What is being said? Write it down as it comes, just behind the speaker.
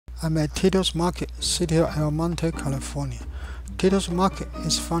I'm at TITO'S Market, City of El Monte, California. TITO'S Market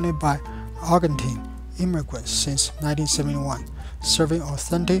is founded by Argentine immigrants since 1971, serving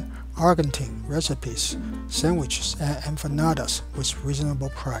authentic Argentine recipes, sandwiches, and empanadas with reasonable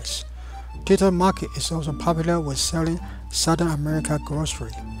price. TITO'S Market is also popular with selling Southern America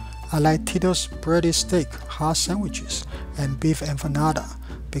grocery. I like TITO'S breaded steak, hot sandwiches, and beef empanada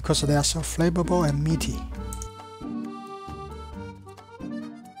because they are so flavorable and meaty.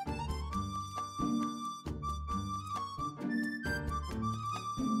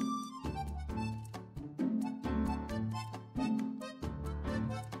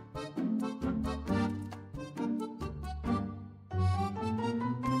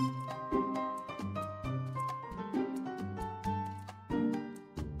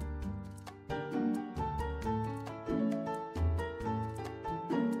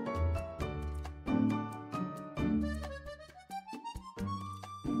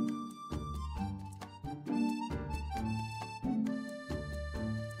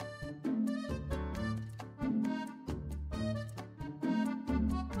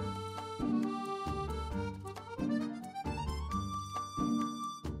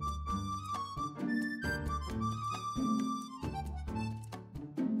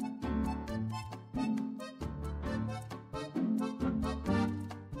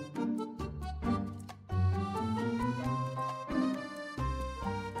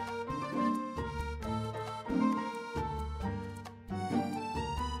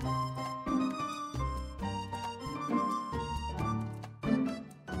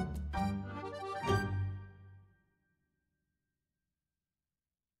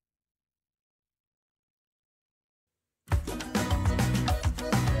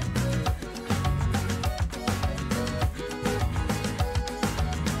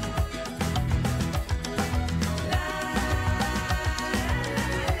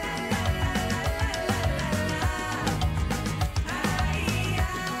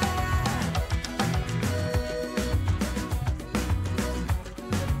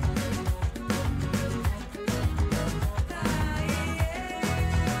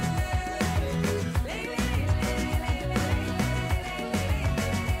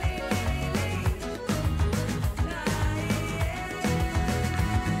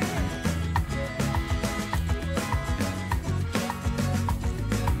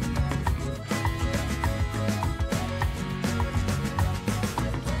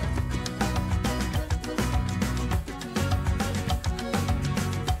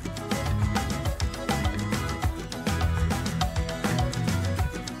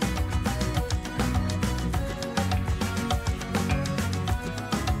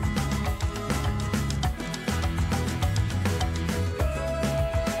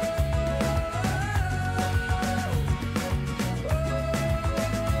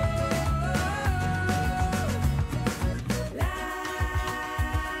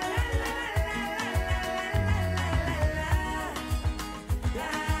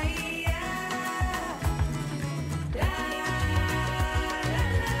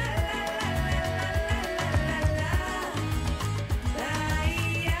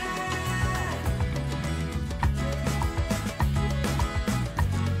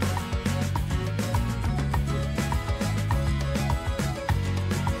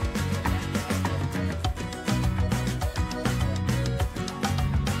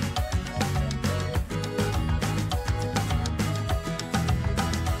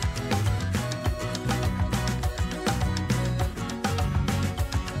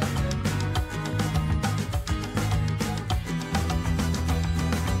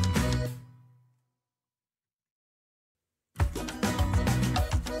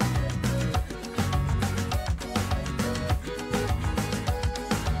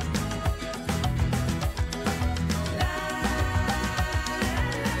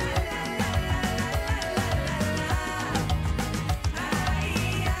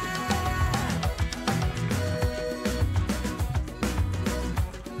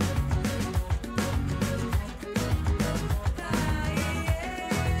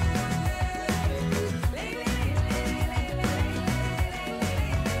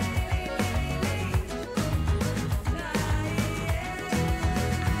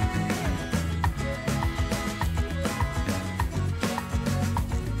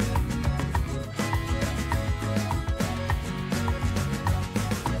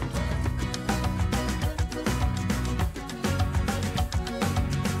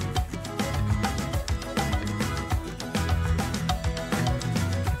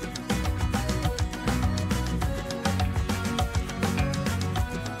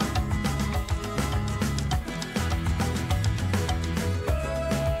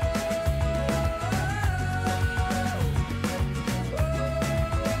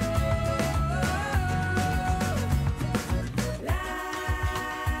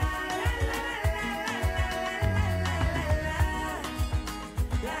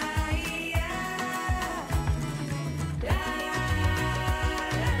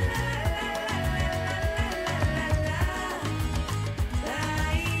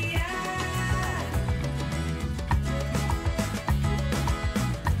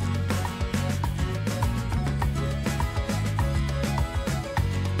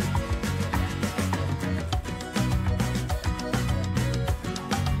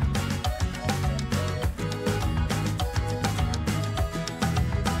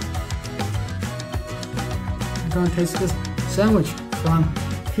 I'm gonna taste this sandwich from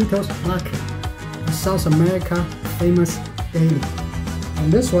TITO'S Market, a South America famous deli.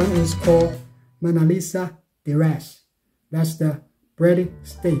 And this one is called Mona Lisa de Res. That's the breaded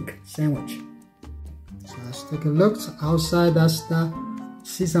steak sandwich. So let's take a look. Outside, that's the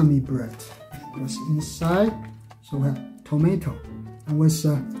sesame bread. What's inside? So we have tomato, and with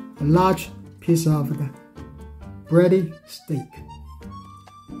a large piece of the breaded steak.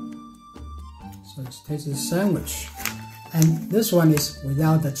 So let's taste the sandwich. And this one is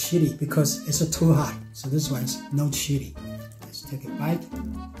without the chili because it's too hot. So this one is no chili. Let's take a bite.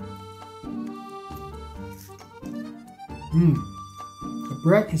 The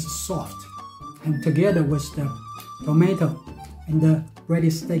bread is soft, and together with the tomato and the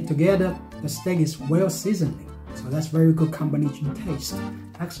breaded steak together, the steak is well seasoned. So that's very good combination taste.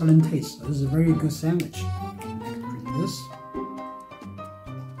 Excellent taste. So this is a very good sandwich. This.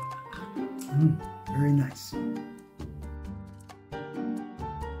 Very nice.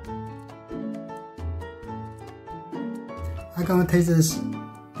 I'm gonna taste this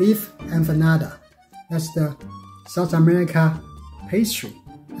Beef Empanada. That's the South America pastry.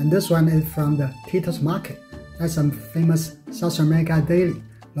 And this one is from the TITO'S Market. That's some famous South America deli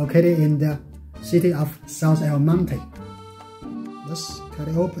located in the city of South El Monte. Let's cut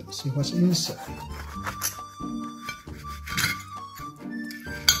it open, see what's inside.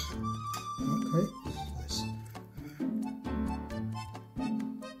 Okay.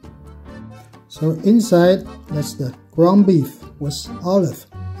 So inside, that's the ground beef with olive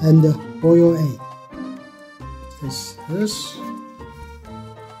and the boiled egg. Taste this.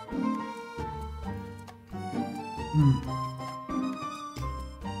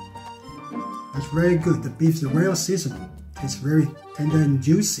 That's very good. The beef is well seasoned. It's very tender and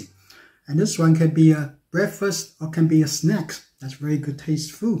juicy. And this one can be a breakfast or can be a snack. That's very good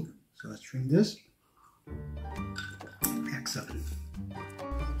taste food. So let's drink this. Excellent.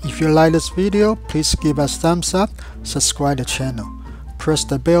 If you like this video, please give us a thumbs up, subscribe to the channel, press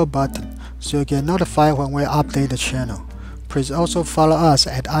the bell button so you get notified when we update the channel. Please also follow us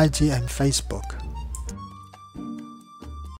at IG and Facebook.